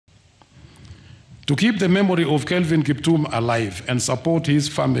To keep the memory of Kelvin Kiptum alive and support his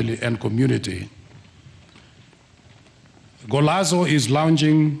family and community, Golazo is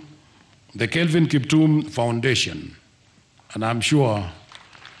launching the Kelvin Kiptum Foundation. And I'm sure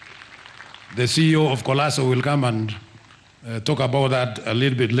the CEO of Golazo will come and talk about that a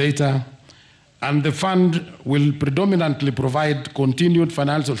little bit later. And the fund will predominantly provide continued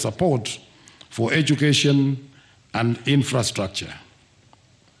financial support for education and infrastructure.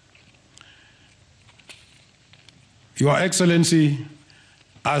 Your Excellency,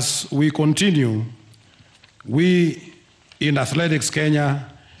 as we continue, we in Athletics Kenya,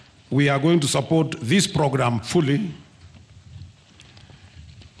 we are going to support this program fully,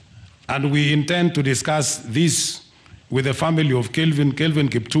 and we intend to discuss this with the family of Kelvin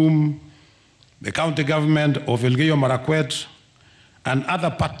Kiptum, the county government of Elgeyo Marakwet, and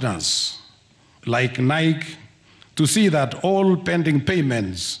other partners like Nike, to see that all pending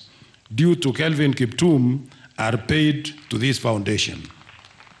payments due to Kelvin Kiptum are paid to this foundation.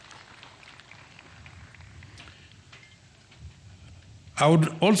 I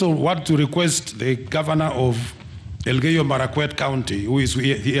would also want to request the governor of Elgeyo Marakwet County, who is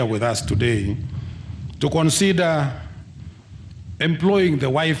here with us today, to consider employing the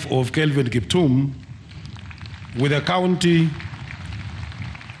wife of Kelvin Kiptum with a county,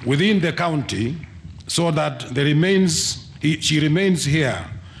 within the county, so that she remains here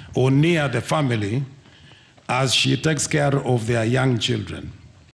or near the family as she takes care of their young children.